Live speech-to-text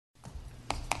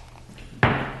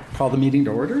Call the meeting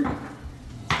to order.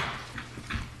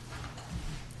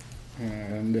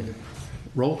 And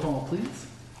roll call, please.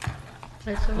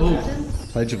 Pledge of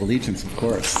Allegiance. Pledge of Allegiance, of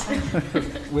course.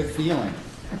 With feeling.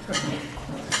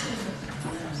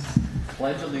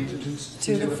 Pledge allegiance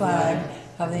to the flag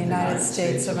of the United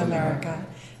States of America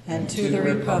and to the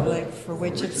republic for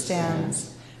which it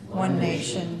stands, one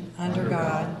nation, under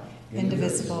God,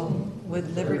 indivisible,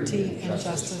 with liberty and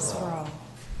justice for all.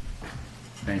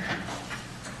 Thank you.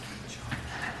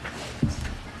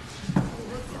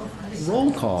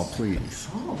 Roll call, please.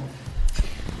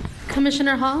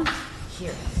 Commissioner Hall.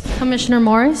 Here. Commissioner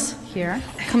Morris. Here.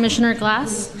 Commissioner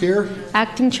Glass. Here.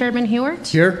 Acting Chairman Hewart.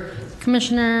 Here.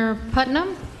 Commissioner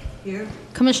Putnam. Here.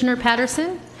 Commissioner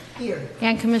Patterson. Here.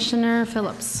 And Commissioner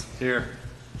Phillips. Here.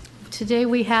 Today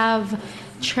we have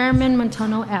Chairman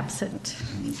Montono absent.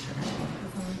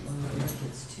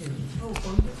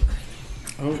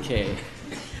 Okay.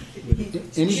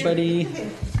 Anybody?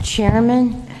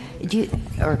 Chairman,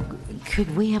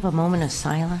 could we have a moment of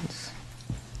silence?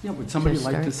 Yeah, would somebody To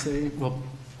like to start? say, well,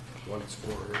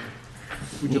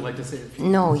 would you like to say it?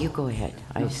 No, you go ahead.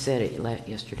 I said it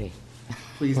yesterday.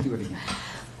 Please do it again.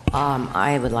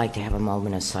 I would like to have a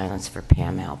moment of silence for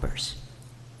Pam Albers.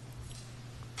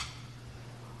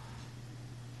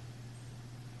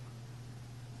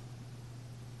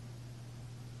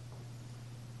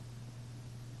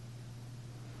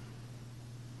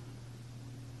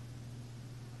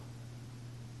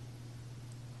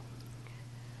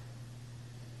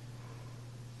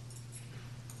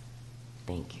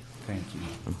 Thank you. Thank you.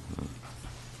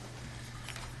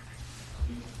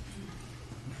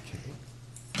 Okay.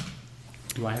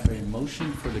 Do I have a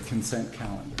motion for the consent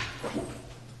calendar?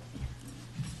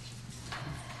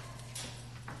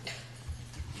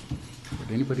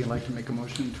 Would anybody like to make a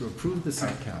motion to approve the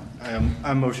consent calendar?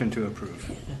 I motion to approve.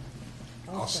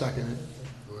 I'll second it,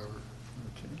 whoever.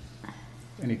 Okay.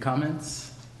 Any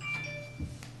comments?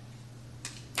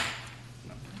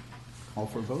 Call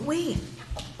for a vote? Wait.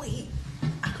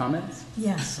 Comments?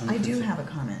 Yes, I do have a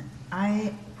comment.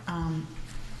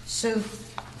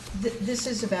 This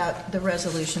is about the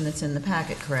resolution that's in the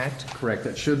packet, correct? Correct.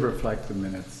 That should reflect the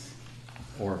minutes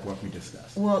or what we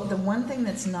discussed. Well, the one thing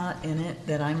that's not in it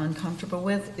that I'm uncomfortable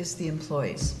with is the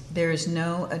employees. There is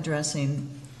no addressing,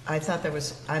 I thought there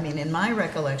was, in my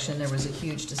recollection, there was a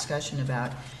huge discussion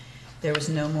about there was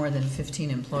no more than 15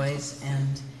 employees,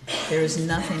 and there is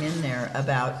nothing in there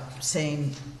about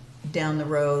saying down the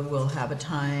road we'll have a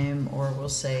time, or we'll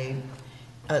say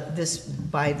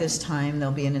by this time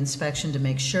there'll be an inspection to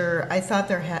make sure. I thought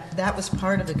that was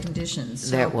part of the conditions.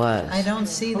 So That was. I don't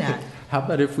see that. Okay. How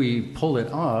about if we pull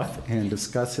it off and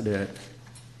discuss it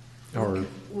or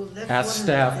ask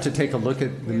staff to take a look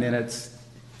at the minutes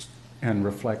and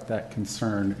reflect that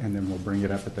concern, and then we'll bring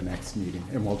it up at the next meeting,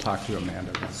 and we'll talk to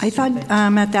Amanda. I thought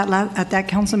at that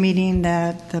council meeting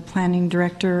that the planning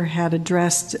director had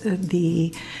addressed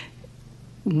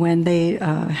when they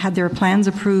had their plans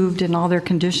approved and all their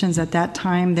conditions at that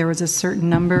time, there was a certain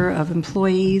number of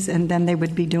employees, and then they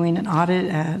would be doing an audit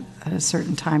at a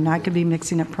certain time. Now, I could be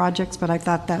mixing up projects, but I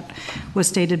thought that was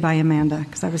stated by Amanda,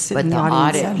 because I was sitting But in the the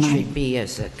audience that audit night. should be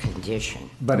as a condition.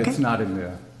 But Okay. it's not in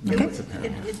the minutes,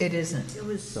 apparently. It isn't. It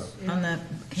was On the,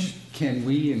 Can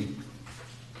we,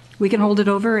 We can hold it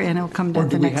over, and it'll come or down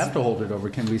do the we next. have to hold it over?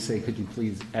 Can we say, could you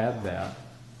please add that?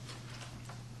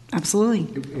 Absolutely.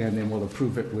 And then we'll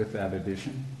approve it with that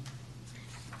addition?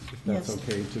 If that's yes,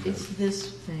 okay to it's the,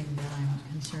 this thing that I'm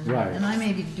concerned Right. about. And I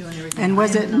may be doing everything. And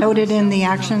was I it am not noted in the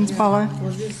myself. actions, Paula?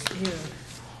 Well, this here,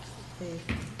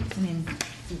 I mean,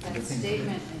 That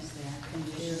statement is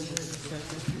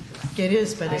there. it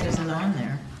is, but it isn't on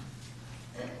there.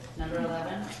 Number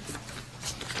 11.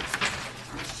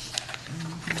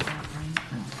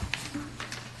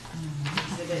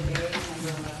 Exhibit A, number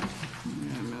 11.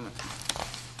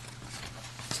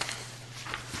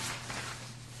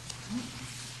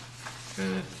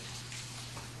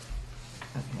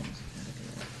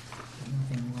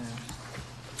 Nothing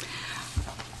left.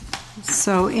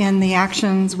 So in the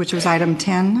actions, which was item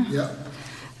 10, Yep.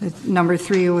 number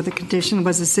 3 with the condition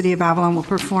was the city of Avalon will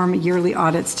perform yearly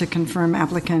audits to confirm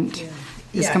applicant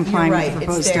is Yeah, complying you're with right.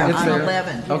 proposed It's there statute. on there.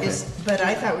 11. Okay. But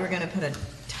I thought we were going to put a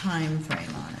time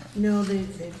frame on it. no,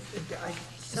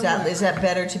 Is that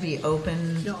better to be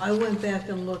open? No, I went back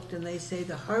and looked, and they say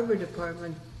the Harbor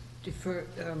Department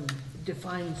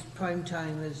defines prime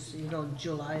time as,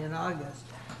 July and August.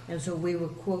 And so we were,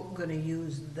 quote, gonna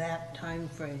use that time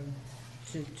frame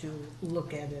to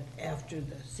look at it after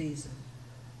the season.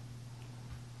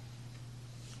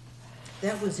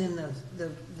 That was in the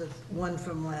one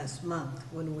from last month,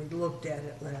 when we looked at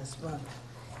it last month.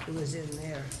 it was in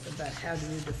there about how do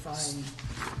you define,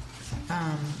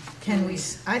 Can we,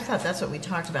 I thought that's what we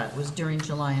talked about, was during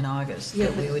July and August, Yeah,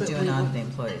 that we would but do we an audit of would- the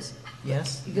employees.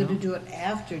 Yes? you're gonna No? do it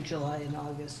after July and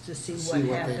August to see See what what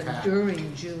they've happened had.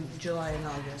 during June, July and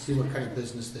August. See what kind of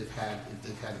business they've had, if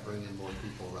they've had to bring in more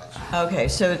people, that sort of. Okay,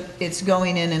 so it's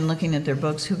going in and looking at their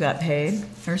books, who got paid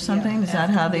or something? Is that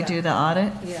how they do the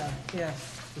audit? Yeah, yeah,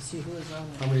 to see who is on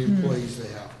How it. many employees they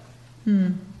have.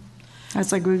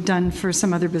 That's like we've done for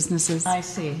some other businesses. I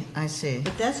see, I see.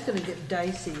 But that's gonna get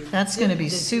dicey. That's gonna be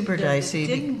It- super it dicey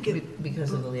didn't get-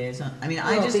 because of the liaison. I mean,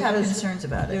 I Well, just have because concerns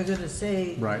about They're it. gonna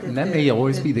say. Right, and that may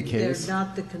always be the case. They're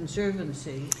not the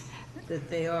Conservancy, that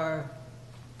they are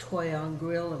Toy on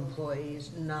Grill employees,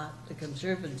 not the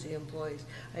Conservancy employees.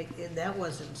 And that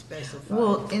wasn't specified.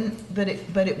 Well, but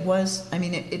it was, I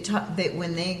mean,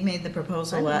 when they made the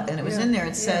proposal, I know, and it was yeah, in there,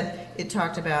 it said, it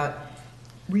talked about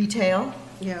retail,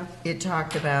 Yeah. it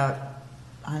talked about,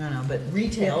 I don't know, but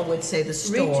retail would say the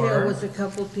store. Retail was a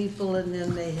couple people, and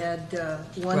then they had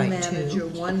one Right, manager, two.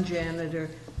 one janitor,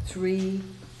 three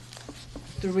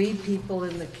people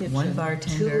in the kitchen. One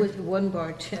bartender. One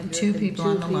bartender. Two and people two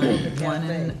on the people line, in the one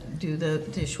cafe. in, do the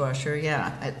dishwasher,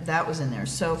 yeah, that was in there,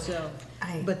 so. So,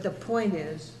 I- but the point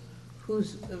is,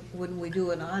 when we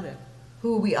do an audit,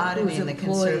 Who are we auditing, Whose the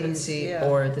employees, Conservancy yeah.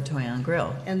 or the Toy on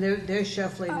Grill? and they're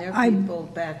shuffling their I- people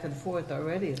back and forth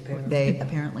already, apparently. They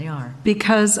apparently are.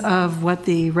 Because of what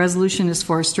the resolution is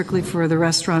for, strictly for the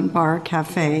restaurant, bar,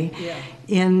 cafe, Yeah.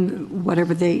 in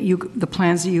whatever the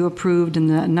plans that you approved and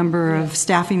the number of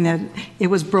staffing that, it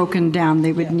was broken down.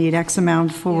 They would Yeah. need X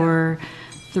amount for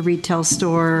the retail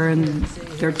store and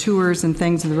their tours and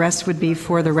things, and the rest would be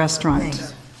for the restaurant.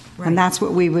 Thanks. Right. And that's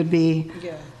what we would be,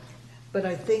 Yeah, but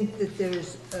I think that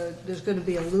there's going to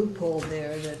be a loophole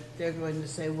there that they're going to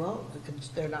say, well,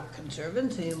 they're not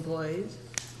Conservancy employees.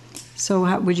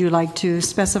 so would you like to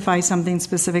specify something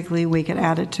specifically? We could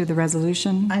add it to the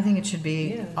resolution? I think it should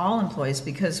be Yeah. all employees,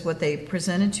 because what they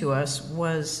presented to us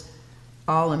was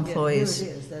all employees.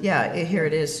 here it is. That's Yeah, right. here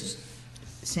it is.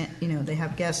 You know, they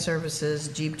have guest services,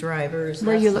 Jeep drivers.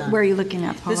 Where that's are you not- looking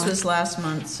at, Paula? This was last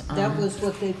month's. That was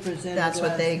what they presented That's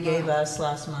what they last gave month. us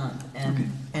last month,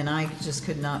 and I just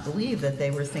could not believe that they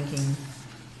were thinking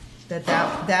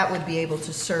that would be able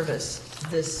to service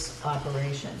this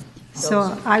operation.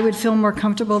 So I would feel more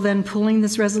comfortable then pulling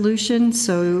this resolution,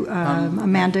 so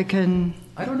Amanda can,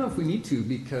 I don't know if we need to,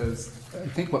 because I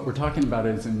think what we're talking about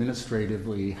is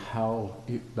administratively how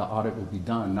the audit will be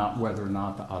done, not whether or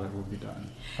not the audit will be done.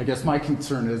 I guess my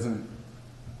concern isn't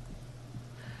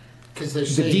 'Cause they're the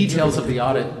saying details of during the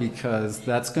audit, because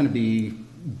that's going to be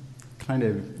kind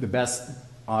of the best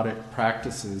audit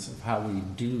practices of how we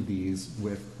do these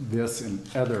with this and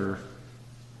other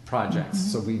projects.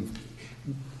 So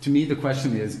to me, the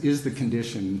question is the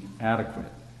condition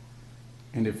adequate?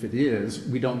 And if it is,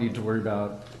 we don't need to worry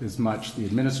about as much the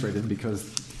administrative,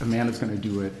 because Amanda's going to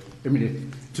do it. I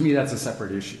mean, to me, that's a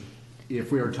separate issue.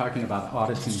 If we are talking about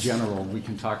audits in general, we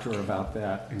can talk to her about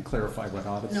that and clarify what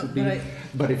audits No, would be. but I-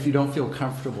 But if you don't feel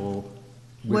comfortable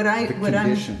with What the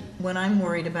condition. what I'm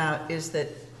worried about is that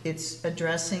it's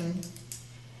addressing,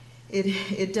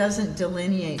 it doesn't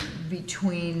delineate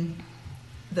between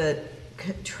the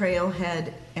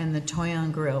Trailhead and the Toy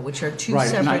on Grill, which are two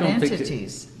Right, and I separate don't think it-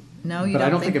 entities. No, you But I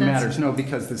don't think it that's- matters, no,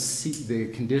 because the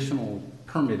conditional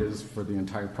permit is for the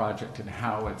entire project, and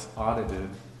how it's audited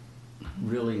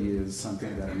really is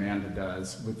something that Amanda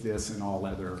does with this and all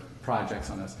other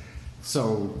projects on this.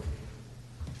 So,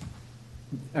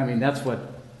 I mean, that's what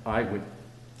I would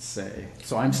say.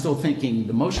 So I'm still thinking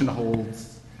the motion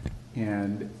holds,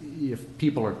 and if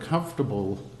people are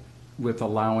comfortable with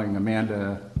allowing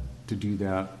Amanda to do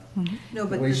that, No,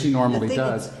 the but way she normally thing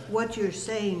does. is, what you're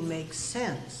saying makes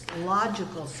sense,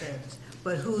 logical sense,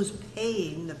 but who's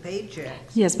paying the paychecks?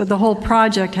 yes, but the whole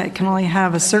project can only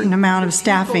have a certain amount of The people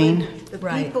staffing. The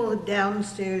Right. people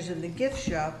downstairs in the gift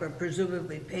shop are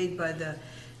presumably paid by the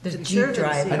The Jeep Conservancy.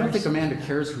 drivers. I don't think Amanda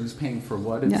cares who's paying for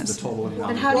what, it's Yes. the total amount.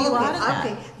 But how do you Well, audit that?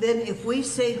 Okay, then if we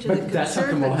say to the But that's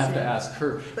something we'll have to Conservancy. ask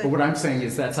her. But But- what I'm saying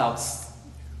is that's out,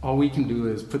 all we can do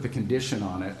is put the condition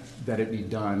on it, that it be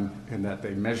done, and that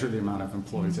they measure the amount of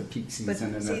employees at peak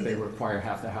season, and see, that they the- require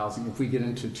half the housing. If we get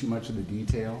into too much of the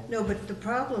detail, No, but the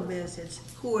problem is, it's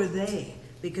who are they?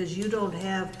 Because you don't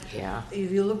have. Yeah.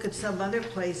 If you look at some other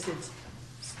place, it's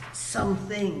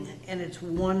something, and it's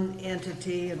one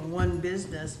entity and one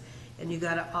business, and you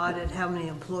gotta audit how many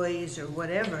employees or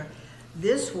whatever.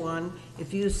 This one,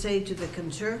 if you say to the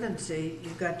Conservancy,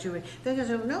 you've got to, they're gonna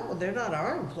say, no, they're not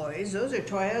our employees, those are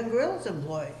Toy on Grill's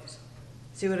employees.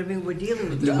 See what I mean? We're dealing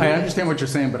with. I understand what you're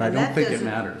saying, but I And don't that think it doesn't-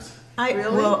 matters. Really?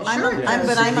 Well, Sure it but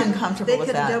does. I'm uncomfortable They with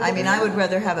can that. double I mean, I would down.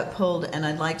 rather have it pulled, and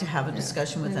I'd like to have a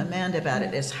discussion with Amanda about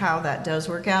it, is how that does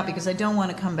work out, because I don't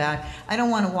want to come back, I don't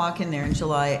want to walk in there in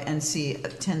July and see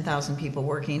 10,000 people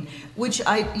working, which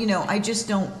I just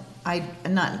don't, I'm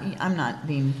not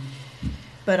being,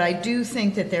 but I do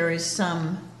think that there is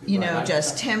some,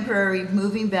 just temporary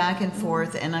moving back and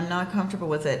forth, and I'm not comfortable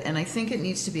with it. And I think it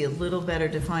needs to be a little better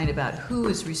defined about who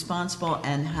is responsible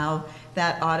and how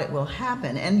that audit will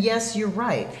happen. And yes, you're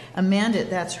right, Amanda,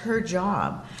 that's her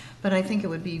job. But I think it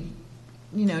would be,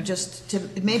 just to,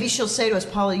 maybe she'll say to us,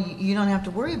 Paula, you don't have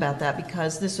to worry about that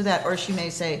because this or that. Or she may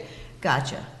say,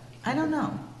 gotcha. I don't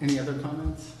know. Any other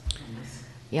comments on this?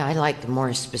 Yeah, I like the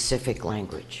more specific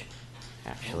language,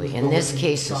 actually, in this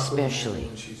case especially.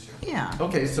 Yeah,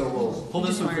 Okay, so we'll pull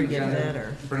this Just one wanna from get the that agenda,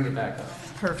 or- bring it back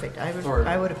up. perfect. Or-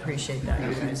 I would appreciate that,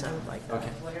 you guys. I would like that. Okay,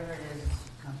 Whatever it is,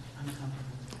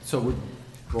 uncomfortable. so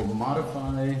we'll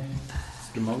modify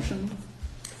the motion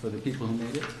for the people who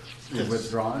made it. We'll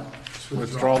withdraw it.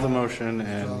 Withdraw the motion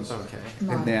and Okay,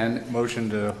 and then, motion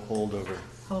to hold over.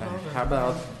 Hold over. how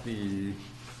about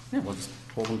we'll just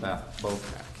hold them back,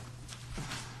 both back.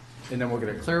 And then we'll get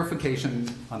a clarification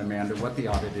on Amanda, what the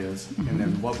audit is, and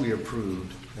then what we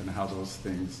approved and how those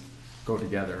things go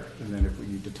together. And then if we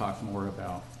need to talk more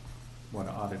about what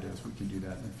an audit is, we can do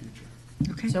that in the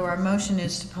future. Okay. So our motion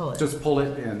is to pull it. Just pull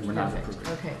it and we're not Perfect.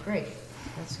 approving. Okay, great.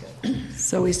 That's good.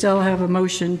 So we still have a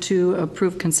motion to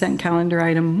approve consent calendar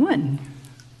item 1.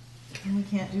 And we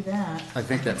can't do that. I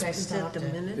think that's- I Is that stopped the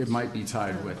it. minutes? It might be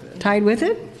tied with it. Tied with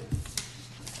it?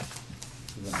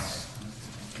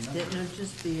 Didn't it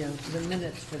just be the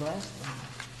minutes for last one?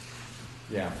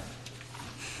 Yeah.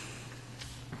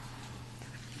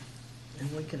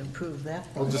 And we can approve that.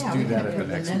 We'll just Yeah, do we that can at the approve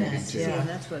the next meeting minutes, too. See, yeah. and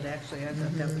that's what actually, I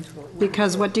thought that was what.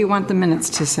 Because what do you want the minutes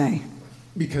to say?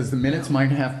 Because the minutes might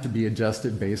have to be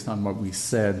adjusted based on what we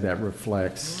said that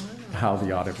reflects how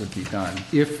the audit would be done,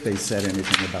 if they said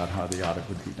anything about how the audit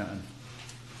would be done.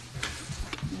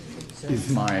 Is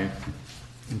my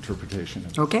interpretation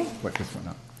of Okay. what just went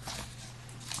up.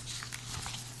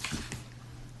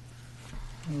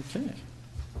 Okay.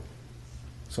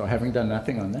 So having done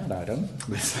nothing on that item,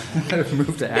 let's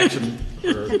move to action.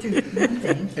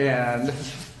 And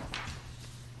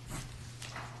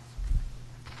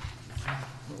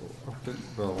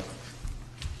we'll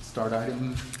start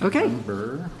item Okay.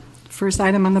 number, First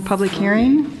item on the public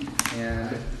hearing.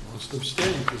 and, Must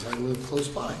abstain because I live close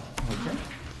by. okay,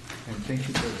 and thank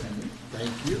you for attending.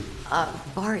 Thank you.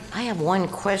 Bart, I have one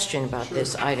question about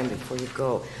this item before you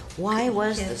go. Why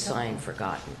was the sign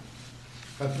forgotten?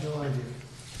 I have no idea.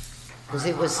 Because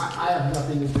it was, I have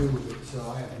nothing to do with it, so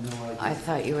I have no idea. I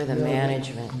thought you were the No,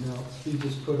 management. No, he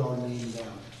just put our name down.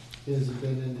 He hasn't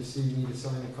been in to see me to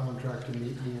sign a contract to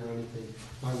meet me or anything.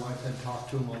 My wife had talked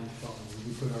to him on the phone, and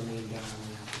he put our name down on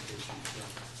the application, so.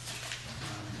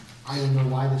 I don't know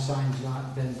why the sign's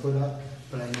not been put up,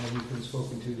 but I know he's been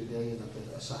spoken to today, and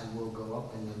that a sign will go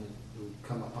up, and then it will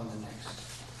come up on the next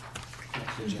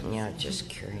agenda. Yeah, just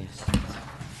curious. Can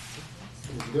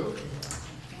we do it?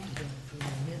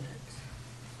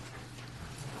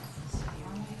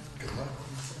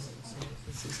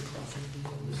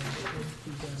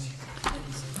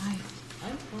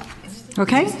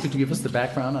 Okay? Could you give us the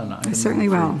background on item certainly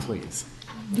number will. 3, please?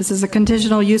 This is a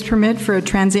conditional use permit for a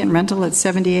transient rental at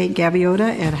 78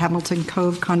 Gaviota at Hamilton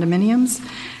Cove Condominiums.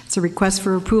 It's a request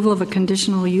for approval of a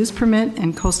conditional use permit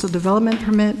and coastal development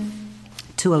permit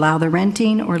to allow the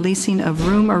renting or leasing of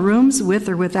room or rooms with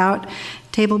or without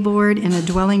table board in a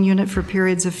dwelling unit for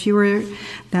periods of fewer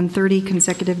than 30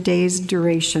 consecutive days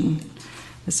duration.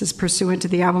 This is pursuant to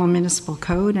the Avalon Municipal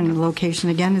Code, and the location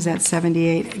again is at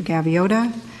 78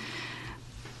 Gaviota.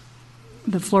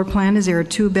 The floor plan is there are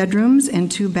 2 bedrooms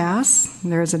and 2 baths.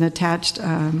 There's an attached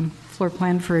floor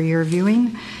plan for your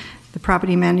viewing. The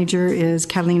property manager is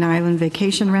Catalina Island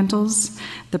Vacation Rentals.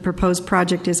 The proposed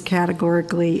project is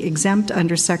categorically exempt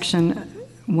under Section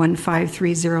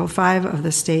 15305 of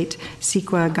the state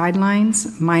CEQA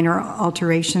guidelines, minor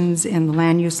alterations in the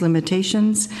land use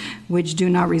limitations, which do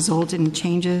not result in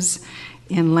changes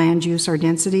in land use or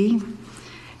density.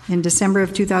 In December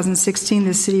of 2016,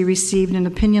 the city received an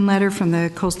opinion letter from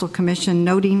the Coastal Commission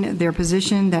noting their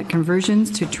position that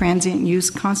conversions to transient use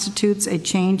constitutes a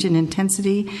change in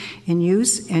intensity in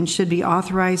use and should be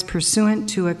authorized pursuant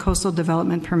to a coastal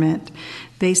development permit.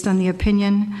 Based on the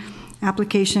opinion,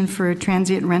 application for a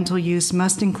transient rental use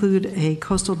must include a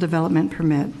coastal development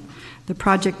permit. The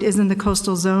project is in the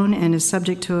coastal zone and is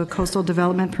subject to a coastal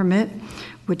development permit,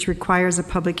 which requires a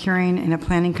public hearing and a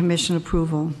planning commission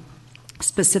approval.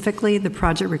 Specifically, the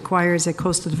project requires a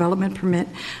coastal development permit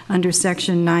under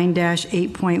Section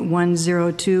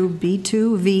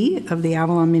 9-8.102B2V of the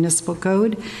Avalon Municipal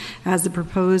Code, as the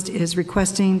proposed is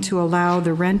requesting to allow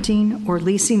the renting or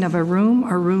leasing of a room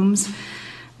or rooms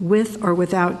with or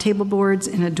without table boards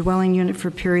in a dwelling unit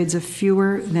for periods of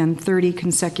fewer than 30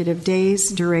 consecutive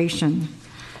days duration.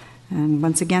 And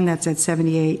once again, that's at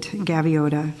 78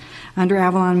 Gaviota. Under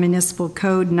Avalon Municipal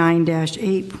Code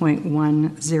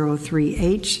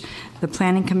 9-8.103H, the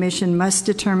Planning Commission must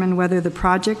determine whether the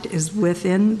project is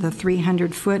within the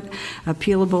 300-foot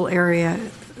appealable area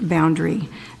boundary.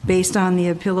 Based on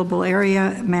the appealable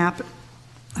area map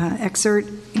excerpt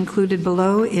included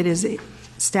below, it is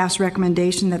staff's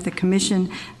recommendation that the Commission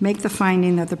make the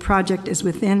finding that the project is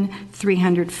within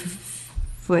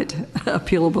 300-foot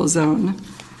appealable zone.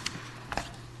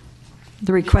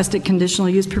 The requested conditional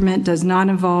use permit does not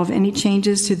involve any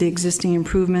changes to the existing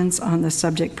improvements on the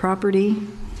subject property.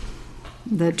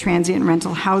 The transient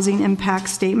rental housing impact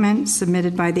statement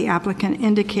submitted by the applicant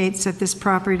indicates that this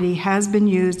property has been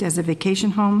used as a vacation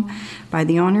home by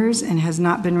the owners and has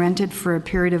not been rented for a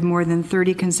period of more than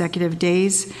 30 consecutive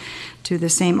days to the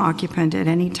same occupant at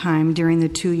any time during the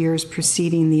 2 years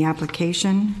preceding the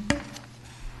application.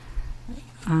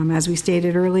 As we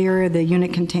stated earlier, the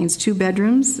unit contains 2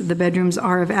 bedrooms. The bedrooms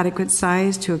are of adequate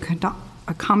size to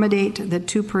accommodate the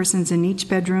 2 persons in each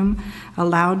bedroom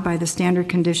allowed by the standard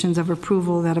conditions of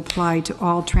approval that apply to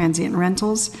all transient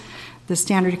rentals. The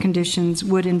standard conditions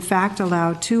would in fact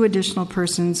allow 2 additional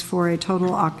persons for a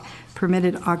total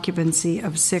permitted occupancy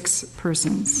of 6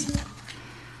 persons.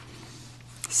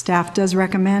 Staff does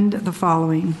recommend the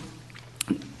following: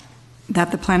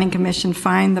 that the Planning Commission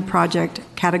find the project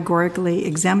categorically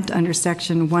exempt under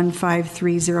Section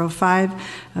 15305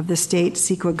 of the state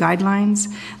CEQA guidelines,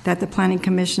 that the Planning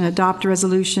Commission adopt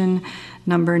resolution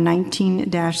number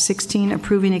 19-16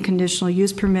 approving a conditional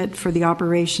use permit for the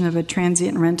operation of a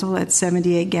transient rental at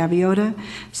 78 Gaviota,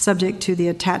 subject to the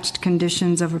attached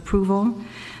conditions of approval,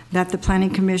 that the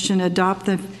Planning Commission adopt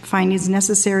the findings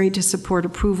necessary to support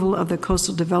approval of the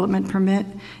coastal development permit,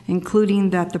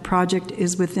 including that the project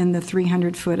is within the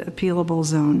 300-foot appealable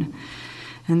zone,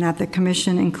 and that the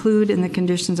Commission include in the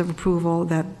conditions of approval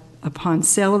that upon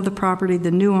sale of the property,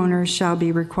 the new owners shall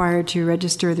be required to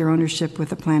register their ownership with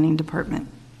the Planning Department.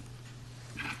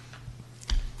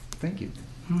 Thank you.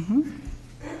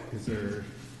 Is there,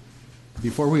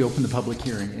 before we open the public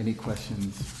hearing, any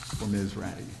questions for Ms.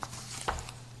 Ratty?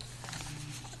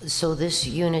 So this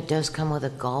unit does come with a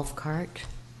golf cart?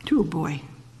 Oh, boy.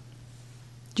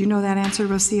 Do you know that answer,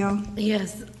 Rocio?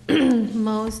 Yes,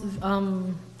 most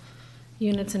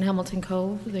units in Hamilton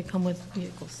Cove, they come with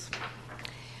vehicles.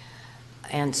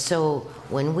 And so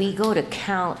when we go to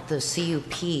count the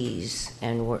CUPs,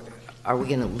 and are we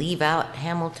going to leave out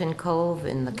Hamilton Cove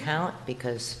in the count?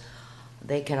 Because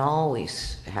they can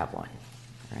always have one,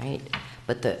 right?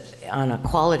 But on a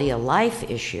quality of life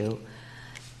issue,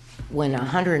 when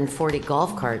 140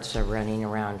 golf carts are running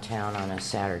around town on a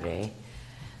Saturday,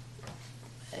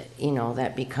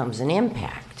 that becomes an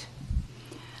impact.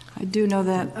 I do know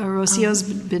that Rocio's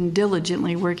been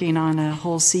diligently working on a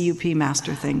whole CUP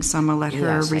master thing, so I'm going to let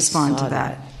her respond to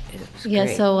that. Yeah,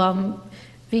 so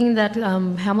being that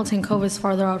Hamilton Cove is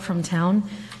farther out from town,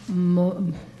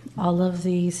 all of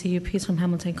the CUPs from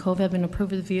Hamilton Cove have been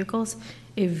approved with vehicles.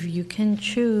 If you can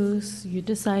choose, you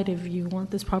decide if you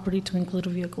want this property to include a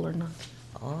vehicle or not.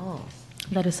 Oh.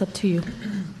 That is up to you.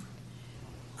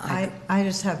 I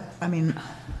just have,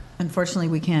 unfortunately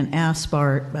we can't ask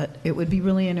Bart, but it would be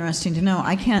really interesting to know.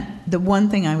 The one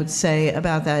thing I would say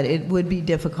about that, it would be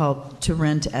difficult to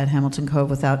rent at Hamilton Cove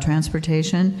without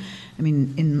transportation.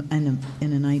 In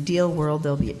an ideal world,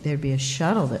 there'd be a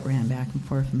shuttle that ran back and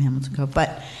forth from Hamilton Cove,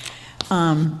 but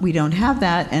we don't have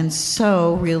that, and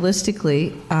so realistically,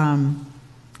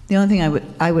 the only thing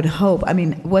I would hope,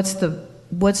 what's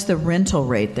the rental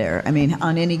rate there?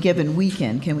 On any given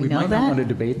weekend, can we know that? We might not want to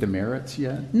debate the merits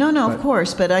yet. No, of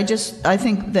course, but I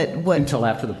think that until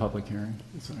after the public hearing.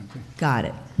 That's what I'm thinking. Got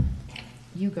it.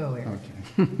 You go, Eric.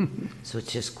 Okay. So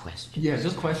it's just questions. Yeah,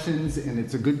 just questions, and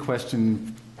it's a good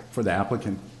question for the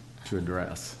applicant to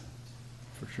address,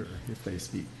 for sure, if they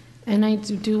speak. And I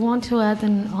do want to add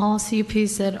that all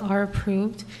CUPs that are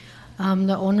approved,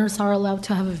 the owners are allowed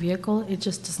to have a vehicle. It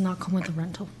just does not come with a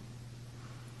rental.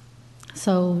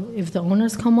 So if the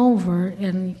owners come over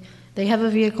and they have a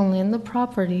vehicle in the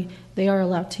property, they are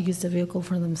allowed to use the vehicle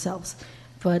for themselves.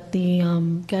 But the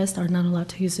guests are not allowed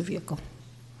to use the vehicle.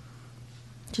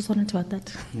 Just wanted to add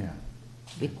that. Yeah.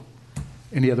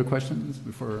 Any other questions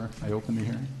before I open the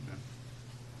hearing?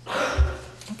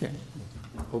 Okay.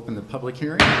 Open the public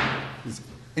hearing.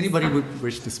 Anybody would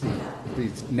wish to speak,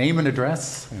 please name and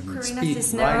address and Karina speak right into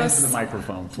Cisneros, the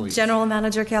microphone, please. General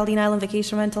Manager, Caldine Island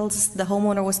Vacation Rentals. The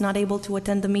homeowner was not able to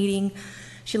attend the meeting.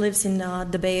 She lives in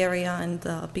the Bay Area, and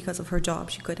because of her job,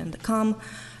 she couldn't come.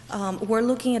 We're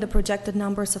looking at the projected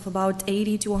numbers of about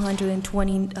 80 to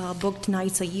 120 booked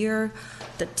nights a year.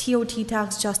 The TOT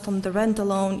tax just on the rent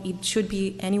alone, it should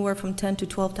be anywhere from $10,000 to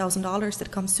 $12,000 that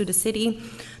comes to the city.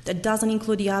 That doesn't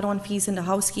include the add-on fees and the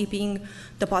housekeeping,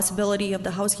 the possibility of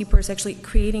the housekeepers actually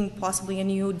creating possibly a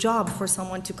new job for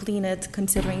someone to clean it,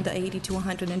 considering the 80 to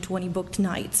 120 booked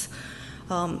nights.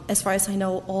 As far as I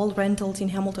know, all rentals in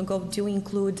Hamilton Cove do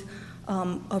include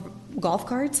golf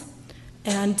carts,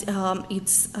 and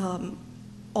it's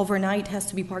overnight has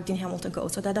to be parked in Hamilton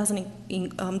Cove, so that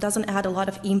doesn't add a lot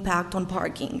of impact on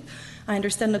parking. I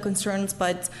understand the concerns,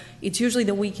 but it's usually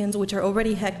the weekends, which are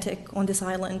already hectic on this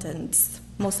island, and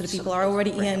most of the people are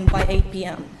already in by 8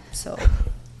 p.m. So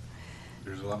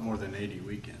There's a lot more than 80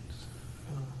 weekends.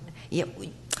 Yeah,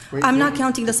 I'm not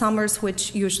counting the summers,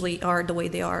 which usually are the way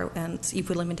they are, and if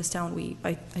we live in this town,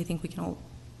 I think we can all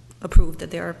approve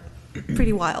that they're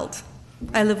pretty wild.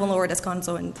 I live on Lower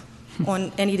Descanso, and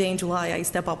on any day in July, I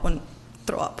step up and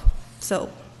throw up. So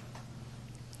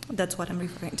that's what I'm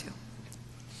referring to.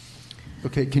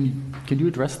 Okay, can you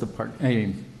address the part,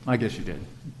 I guess you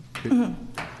did.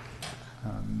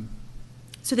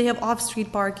 So they have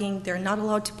off-street parking. They're not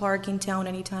allowed to park in town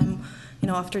anytime,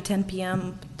 after 10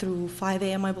 p.m. through 5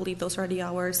 a.m., I believe those are the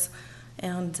hours.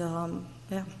 And,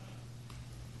 yeah.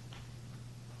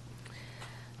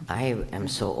 I am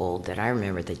so old that I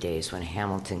remember the days when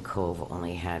Hamilton Cove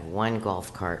only had one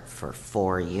golf cart for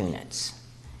 4 units.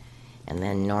 And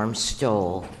then Norm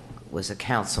Stoll was a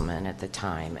councilman at the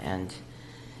time and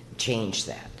changed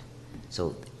that.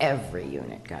 So every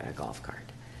unit got a golf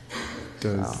cart.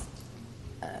 Does,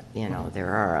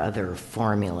 there are other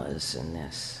formulas in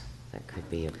this that could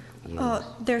be used.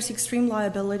 There's extreme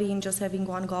liability in just having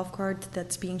one golf cart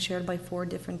that's being shared by 4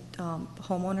 different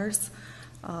homeowners.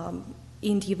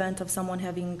 In the event of someone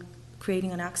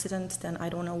creating an accident, then I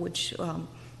don't know which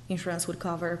insurance would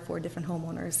cover 4 different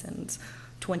homeowners and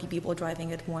 20 people driving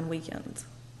it one weekend.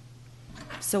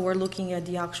 So we're looking at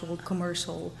the actual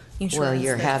commercial insurance. Well,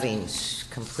 you're having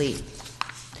complete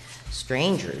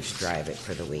strangers drive it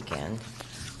for the weekend.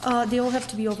 They all have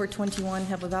to be over 21,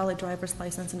 have a valid driver's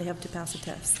license, and they have to pass a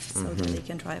test so that they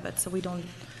can drive it. So we don't.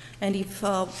 And if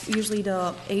usually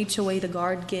the HOA, the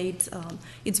guard gate,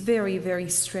 it's very, very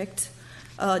strict.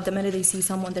 The minute they see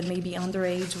someone that may be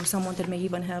underage or someone that may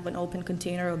even have an open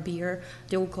container of beer,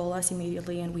 they will call us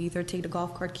immediately, and we either take the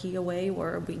golf cart key away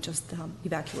or we just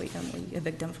evacuate them, we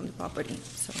evict them from the property.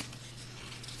 So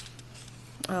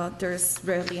there's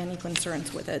rarely any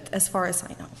concerns with it, as far as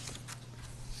I know.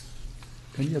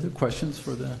 any other questions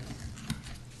for the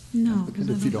No. applicant,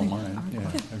 if you don't mind?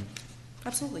 Yeah.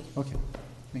 Absolutely. Okay,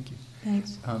 thank you.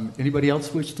 Thanks. Anybody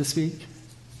else wish to speak?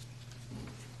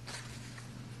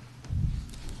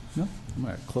 No? I'm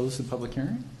going to close the public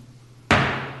hearing.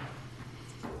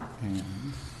 And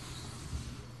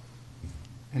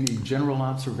any general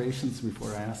observations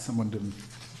before I ask someone to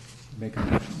make a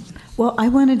motion? Well, I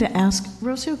wanted to ask,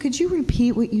 Rocio, could you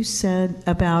repeat what you said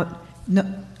about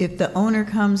if the owner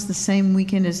comes the same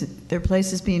weekend as their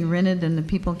place is being rented and the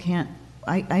people can't,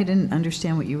 I didn't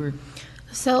understand what you were.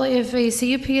 So if a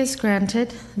CUP is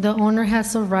granted, the owner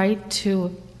has the right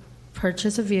to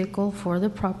purchase a vehicle for the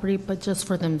property, but just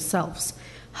for themselves.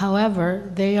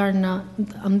 However, they are not,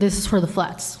 this is for the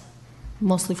flats,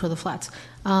 mostly for the flats.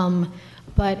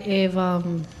 But if,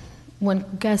 when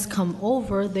guests come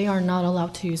over, they are not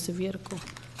allowed to use the vehicle.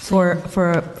 For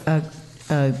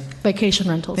a Vacation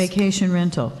rentals. vacation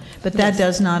rental. But that Yes.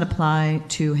 does not apply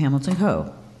to Hamilton Cove?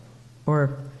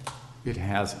 Or, It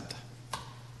hasn't.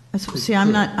 see,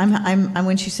 I'm,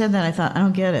 when she said that, I thought, I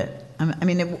don't get it.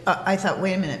 I thought,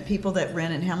 wait a minute, people that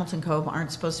rent in Hamilton Cove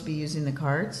aren't supposed to be using the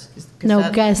cards? No,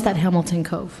 guests at Hamilton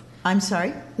Cove. I'm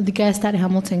sorry? The guests at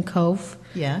Hamilton Cove.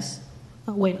 Yes.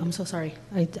 Wait, I'm so sorry.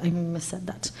 I missaid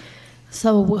that.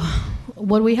 So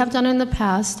what we have done in the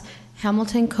past,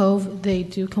 Hamilton Cove, they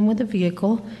do come with a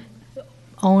vehicle.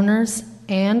 Owners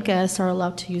and guests are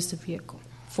allowed to use the vehicle.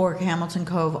 For Hamilton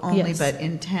Cove only, Yes. but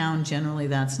in town, generally,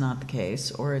 that's not the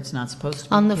case, or it's not supposed to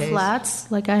be On the the case?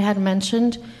 flats, like I had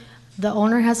mentioned, the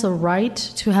owner has a right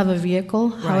to have a vehicle.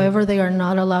 Right. However, they are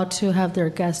not allowed to have their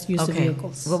guests use the Okay.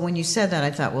 vehicles. Well, when you said that,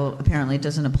 I thought, well, apparently it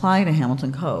doesn't apply to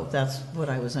Hamilton Cove. That's what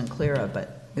I was unclear of,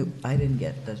 but I didn't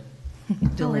get the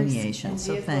delineation,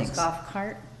 so thanks. Golf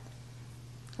cart?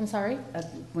 I'm sorry?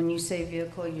 When you say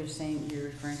vehicle, you're saying, you're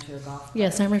referring to a golf cart?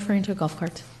 Yes, I'm referring to a golf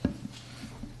cart.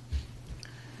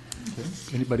 Okay.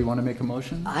 Anybody want to make a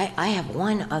motion? I have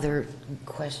one other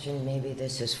question, maybe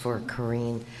this is for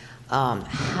Corinne.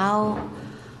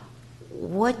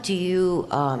 What do you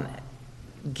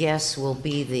guess will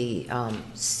be the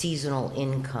seasonal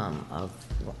income of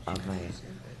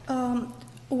a...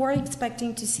 We're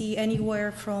expecting to see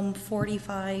anywhere from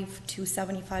 $45,000 to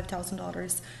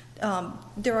 $75,000.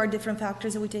 There are different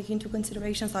factors that we take into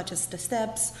consideration, such as the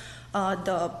steps,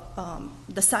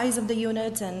 the size of the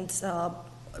unit, and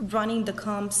running the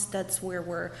comps. That's where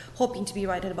we're hoping to be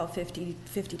right at about 50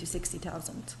 to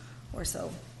 60,000 or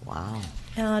so. Wow.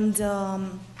 And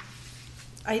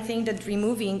I think that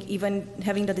even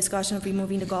having the discussion of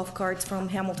removing the golf carts from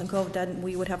Hamilton Cove, then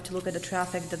we would have to look at the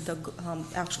traffic that the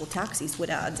actual taxis would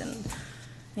add, and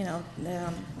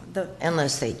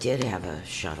Unless they did have a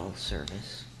shuttle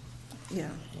service. Yeah,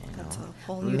 that's a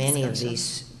whole new Many of discussion.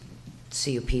 these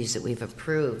CUPs that we've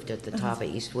approved at the top of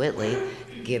East Whitley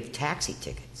give taxi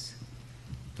tickets.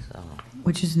 So,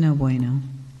 Which is no bueno.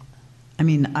 I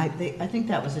mean, I think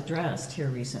that was addressed here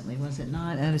recently, was it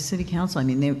not, at a city council? I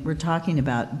mean, they were talking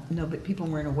about, no, but people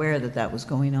weren't aware that that was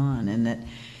going on, and that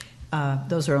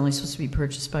those are only supposed to be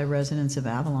purchased by residents of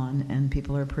Avalon, and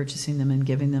people are purchasing them and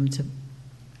giving them to,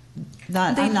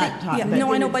 I'm not talking, but...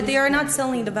 No, I know, but they are not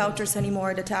selling the vouchers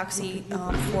anymore, the taxi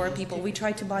for people. We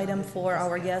tried to buy them for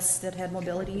our guests that had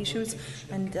mobility issues,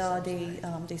 and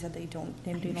they said they don't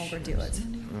overdo it,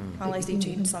 unless they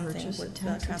change something with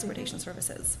transportation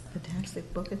services. They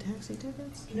book a taxi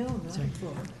tickets? No, not Sorry.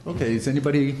 Okay, is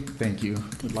anybody, thank you,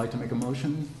 would like to make a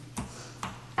motion?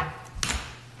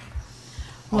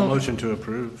 I'll motion to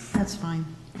approve. That's fine.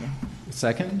 Yeah.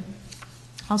 Second?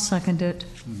 I'll second it.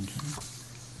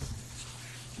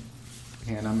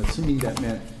 And I'm assuming that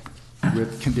meant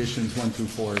with conditions 1 through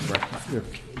 4, is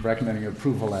recommending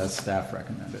approval as staff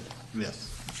recommended. Yes.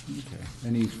 Okay.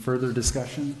 Any further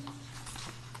discussion?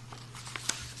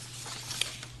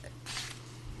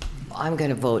 I'm going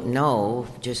to vote no,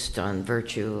 just on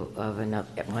virtue of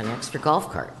one extra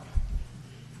golf cart.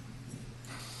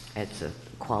 It's a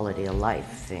quality of life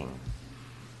thing.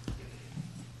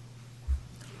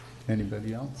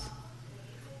 Anybody else?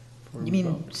 You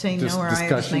mean saying Just no, or I was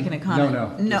discussion? making a comment?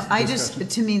 No, No, I discussion.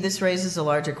 to me, this raises a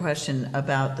larger question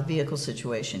about the vehicle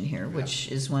situation here, which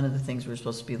is one of the things we're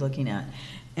supposed to be looking at.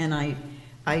 And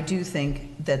I do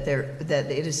think that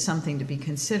that it is something to be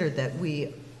considered, that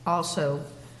we also,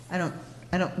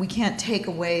 we can't take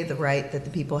away the right that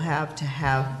the people have to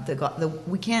have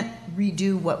we can't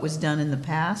redo what was done in the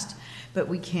past, but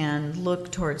we can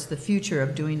look towards the future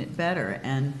of doing it better.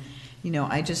 And,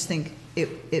 I just think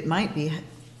it might be,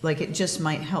 like, it just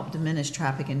might help diminish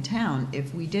traffic in town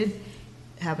if we did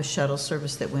have a shuttle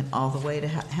service that went all the way to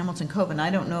Hamilton Cove. And I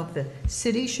don't know if the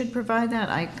city should provide that.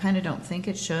 I kind of don't think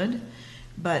it should,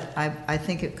 but I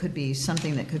think it could be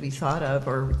something that could be thought of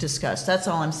or discussed. That's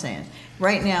all I'm saying.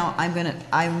 Right now,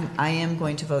 I am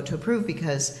going to vote to approve,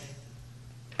 because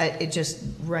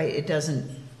it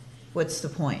doesn't, what's the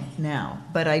point now?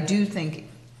 But I do think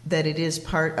that it is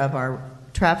part of our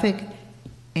traffic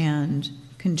and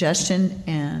congestion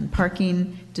and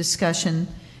parking discussion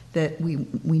that we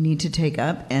need to take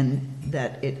up, and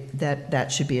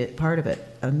that should be a part of it,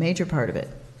 a major part of it.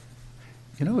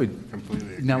 Completely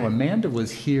agree. Now Amanda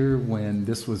was here when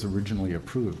this was originally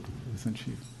approved, wasn't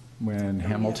she? When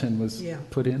Hamilton was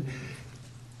put in?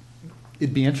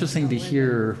 It'd be interesting to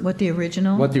hear What the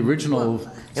original It wasn't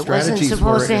strategies were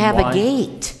supposed to and have why. a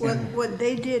gate. What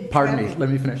they did. Pardon me, traffic- let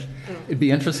me finish. It'd be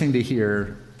interesting to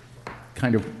hear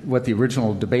kind of what the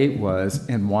original debate was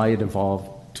and why it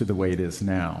evolved to the way it is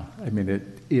now. I mean,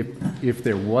 if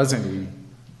there was any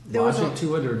There was logic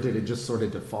to it, or did it just sort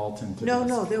of default into No, this?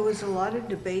 no, there was a lot of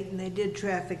debate, and they did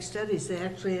traffic studies. They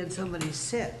actually had somebody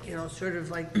sit, sort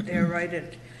of like they're right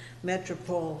at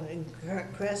Metropole and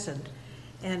Crescent,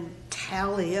 and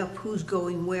tally up who's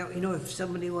going where, if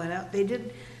somebody went out. They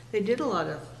did a lot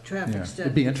of traffic Yeah, studies.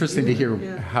 it'd be interesting to hear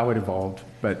Yeah. how it evolved,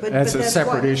 but But as a that's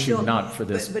separate why- issue, no, not for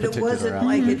this but particular it wasn't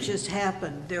applicant. like it just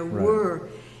happened. There Right. were,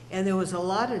 and there was a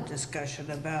lot of discussion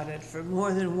about it for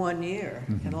more than 1 year,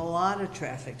 Mm-hmm. and a lot of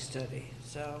traffic study,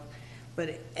 so.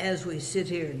 But as we sit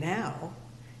here now,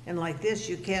 and like this,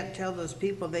 you can't tell those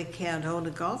people they can't own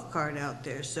a golf cart out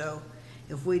there, so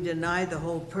if we deny the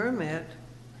whole permit,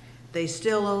 they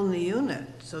still own the unit,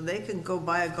 so they can go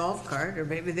buy a golf cart, or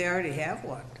maybe they already have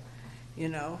one,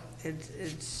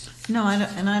 it's. No, I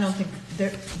don't think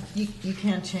you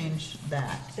can't change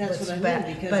that. That's What's what I bad-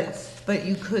 meant, because but- it's- But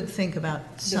you could think about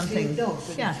something. for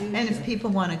the Yeah, and if future. people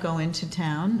want to go into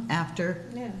town after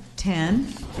Yeah. 10,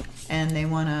 and they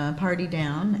want to party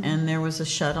down, and there was a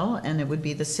shuttle, and it would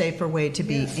be the safer way to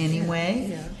be Yeah, anyway,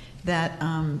 yeah. that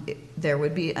there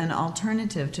would be an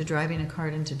alternative to driving a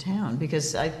cart into town,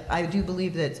 because I do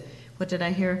believe that, what did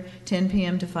I hear, 10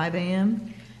 p.m. to 5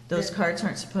 a.m.? Those carts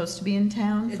aren't supposed to be in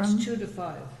town from? It's 2 to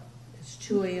 5. It's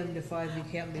 2 a.m. to 5, you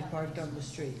can't be parked on the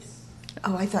street.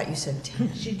 Oh, I thought you said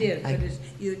 10. She did, but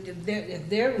if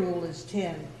their rule is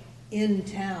 10, in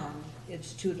town,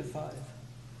 it's 2 to 5.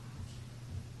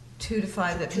 2 to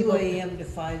 5 that 2 people. a.m. to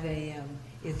 5 a.m.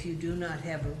 if you do not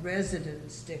have a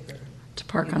resident sticker. To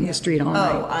park on the street all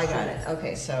night. Oh, I got it.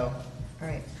 Okay, so, all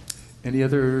right. Any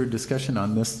other discussion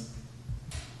on this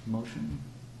motion?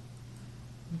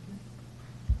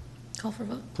 Call for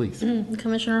vote. Please.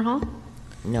 Commissioner Hall?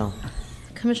 No.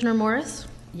 Commissioner Morris?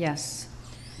 Yes.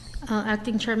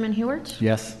 Acting Chairman Hewart?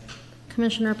 Yes.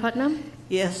 Commissioner Putnam?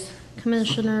 Yes.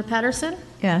 Commissioner Patterson?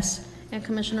 Yes. And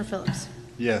Commissioner Phillips?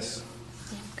 Yes.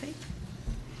 Okay.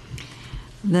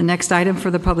 The next item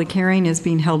for the public hearing is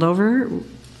being held over.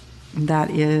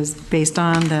 That is based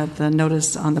on that the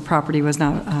notice on the property was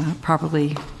not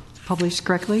properly published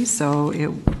correctly, so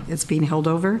it's being held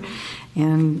over.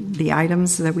 And the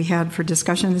items that we had for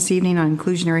discussion this evening on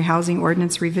inclusionary housing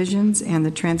ordinance revisions and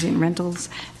the transient rentals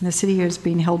in the city is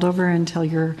being held over until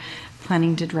your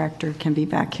planning director can be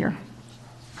back here.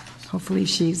 Hopefully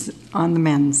she's on the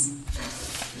mends.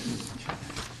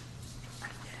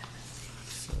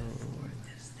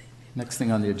 Next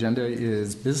thing on the agenda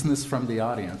is business from the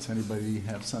audience. Anybody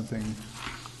have something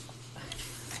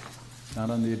not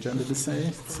on the agenda to say?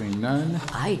 Seeing none.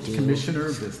 I do. Commissioner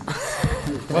of business.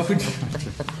 What would you?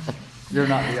 You're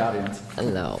not the audience.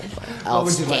 No. I'll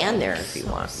would you like? stand there if you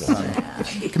want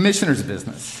me. Commissioner's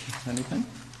business. Anything?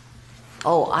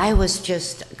 Oh, I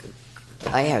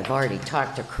have already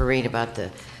talked to Corinne about the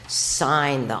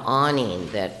sign, the awning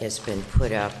that has been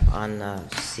put up on the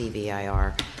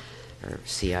CBIR or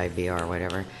CIBR,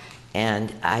 whatever. And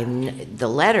the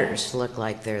letters look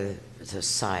like the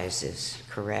size is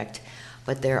correct,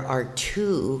 but there are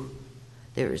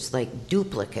there's like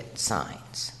duplicate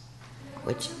signs,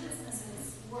 which.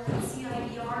 Businesses were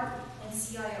CIBR and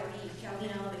CIRE,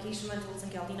 Caldina Island Vacation Rentals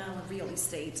and Caldina Island Real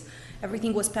Estate.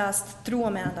 Everything was passed through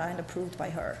Amanda and approved by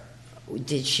her.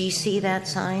 Did she see that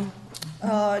sign?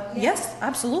 Yes,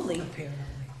 absolutely.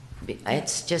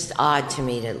 It's just odd to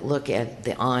me to look at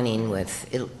the awning with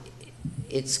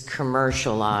it's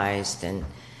commercialized and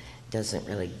doesn't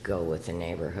really go with the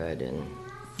neighborhood, and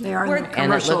They are in the it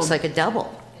commercial. looks like a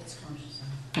double.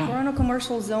 We're in a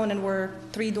commercial zone and we're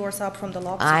 3 doors up from the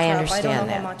lobster I trap. I understand don't know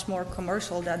that. how much more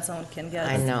commercial that zone can get.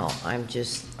 I know. I'm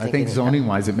just. I think thinking-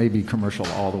 zoning-wise, it may be commercial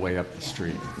all the way up the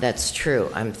street. That's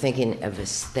true. I'm thinking of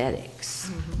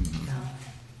aesthetics.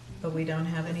 But we don't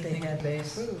have anything at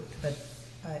base, but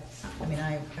I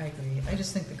agree. I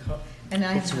just think and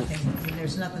I have nothing,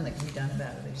 there's nothing that can be done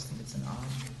about it. I just think it's an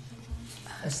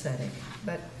odd aesthetic,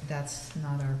 but that's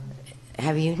not our.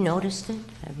 Have you noticed it?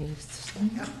 Have you?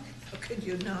 How could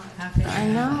you not? I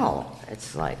know.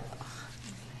 It's like,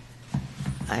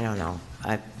 I don't know.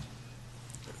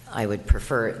 I would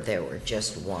prefer if there were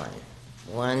just one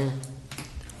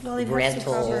Well, it has to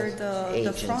rental cover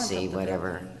the front agency, of the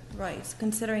whatever. building. Right,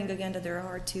 considering again that there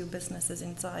are 2 businesses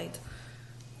inside.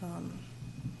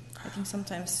 I think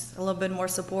sometimes a little bit more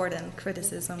support and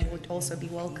criticism would also be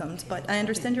welcomed. But I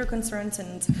understand your concerns,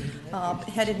 and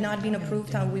had it not been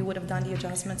approved, we would have done the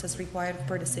adjustments as required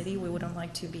per the city. We wouldn't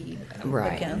like to be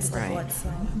against what's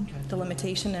the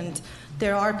limitation. And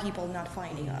there are people not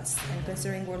finding us. And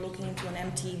considering we're looking into an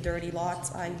empty, dirty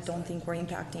lot, I don't think we're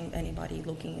impacting anybody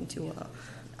looking into a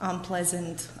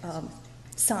unpleasant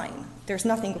sign. There's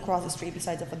nothing across the street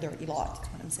besides of a dirty lot, is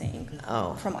what I'm saying,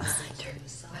 from us.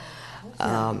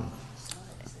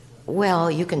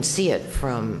 Well, you can see it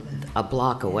from a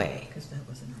block away,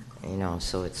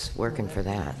 so it's working for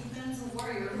that.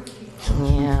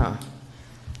 Yeah.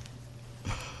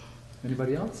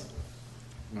 Anybody else?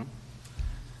 No.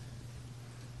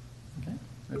 Okay,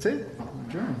 that's it.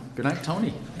 Adjourn. Good night,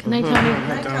 Tony. Good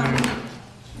night, Tony.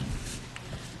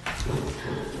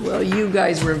 Well, you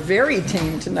guys were very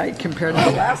tame tonight compared to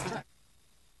the last time.